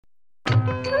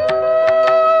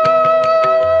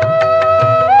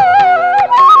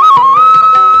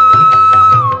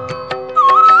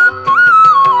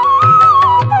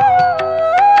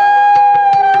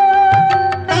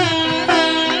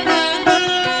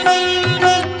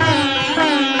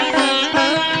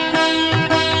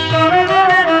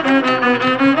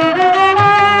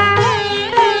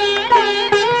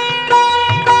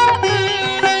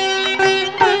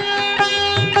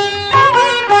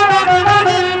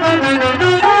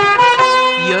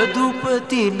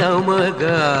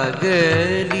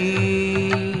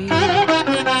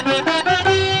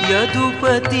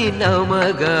ಯದುಪತಿ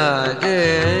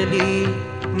ನಮಗಾಗಲಿ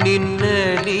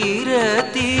ನಿನ್ನಲಿ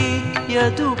ರತಿ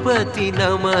ಯದುಪತಿ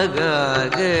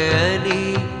ನಮಗಾಗಲಿ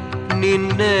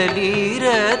ನಿನ್ನಲಿ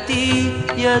ರತಿ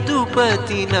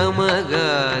ಯದುಪತಿ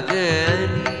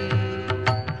ನಮಗಾಗಲಿ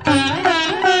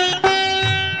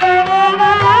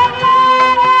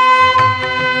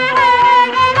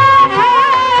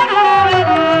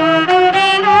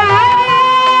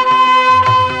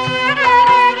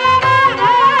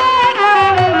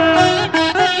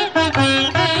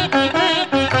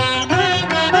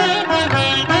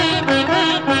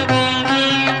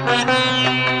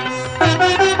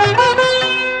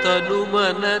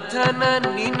ಧನ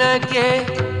ನಿನಗೆ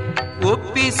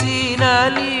ಒಪ್ಪಿಸಿ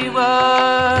ನಲಿವ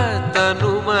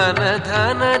ತನುಮನ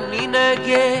ಧನ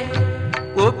ನಿನಗೆ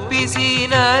ಒಪ್ಪಿಸಿ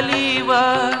ನಲಿವ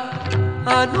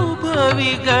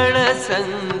ಅನುಭವಿಗಳ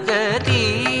ಸಂಗತಿ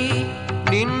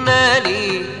ನಿನ್ನಲಿ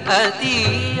ಅತಿ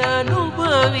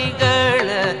ಅನುಭವಿಗಳ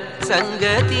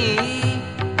ಸಂಗತಿ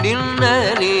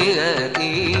ನಿನ್ನಲಿ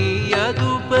ಅತಿ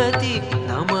ಯದುಪತಿ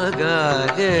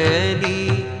ನಮಗಾಗಲಿ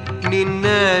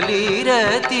ನಿನ್ನಲಿ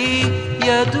ರತಿ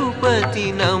ಯದುಪತಿ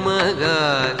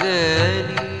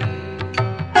ನಮಗಾಗಲಿ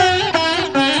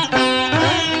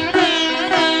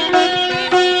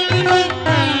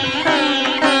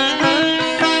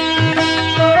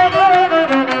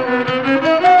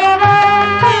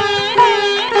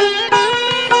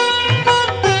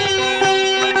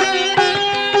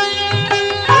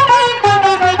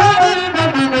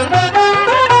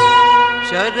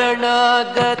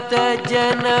ಶರಣಾಗತ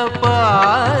ಜನಪಾಲಕ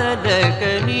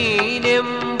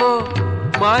ನೀನೆಂಬೋ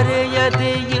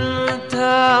ಮರೆಯದೆ ಇಂಥ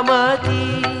ಮತಿ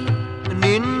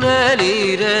ನಿನ್ನಲಿ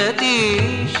ರತಿ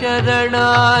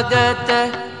ಶರಣಾಗತ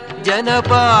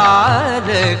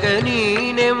ಜನಪಾಲಕ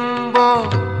ನೀನೆಂಬೋ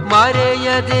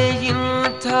ಮರೆಯದೆ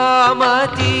ಇಂಥ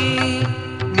ಮತಿ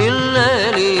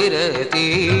ನಿನ್ನಲಿ ರತಿ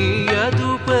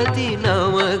ಯದುಪತಿ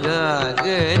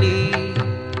ನಮಗಾಗಲಿ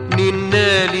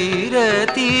ನಿನ್ನಲಿ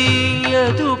ರತಿ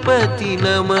ಯದುಪತಿ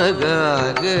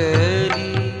ನಮಗಾಗಲಿ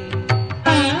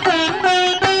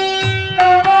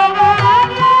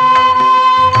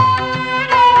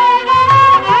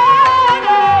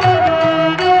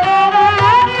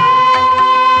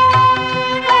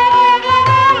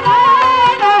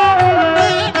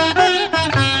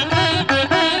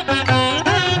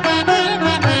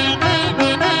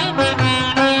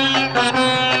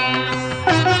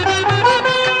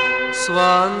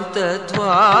ಸ್ವಾಂತ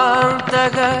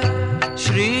ಧ್ವಾಂತಗ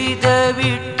ಶ್ರೀದ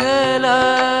ವಿಠಲ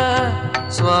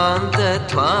ಸ್ವಾಂತ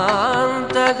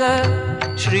ಧ್ವಾಂತಗ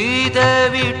ಶ್ರೀದ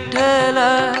ವಿಠಲ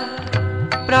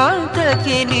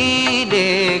ಪ್ರಾಂತಕ್ಕೆ ನೀನೇ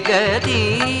ಗತಿ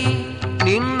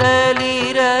ನಿನ್ನಲಿ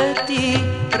ರತಿ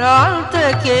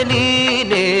ಪ್ರಾಂತಕ್ಕೆ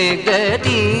ನೀನೇ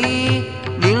ಗತಿ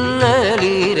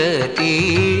ನಿನ್ನಲಿ ರತಿ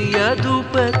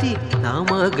ಯದುಪತಿ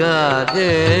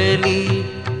ನಮಗಾಗಲಿ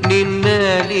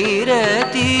ನಿನ್ನಲಿ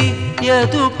ರತಿ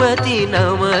ಯದುಪತಿ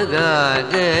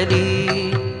ನಮಗಾಗಲಿ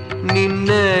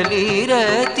ನಿನ್ನಲಿ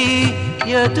ರತಿ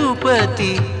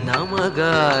ಯದುಪತಿ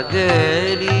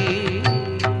ನಮಗಾಗಲಿ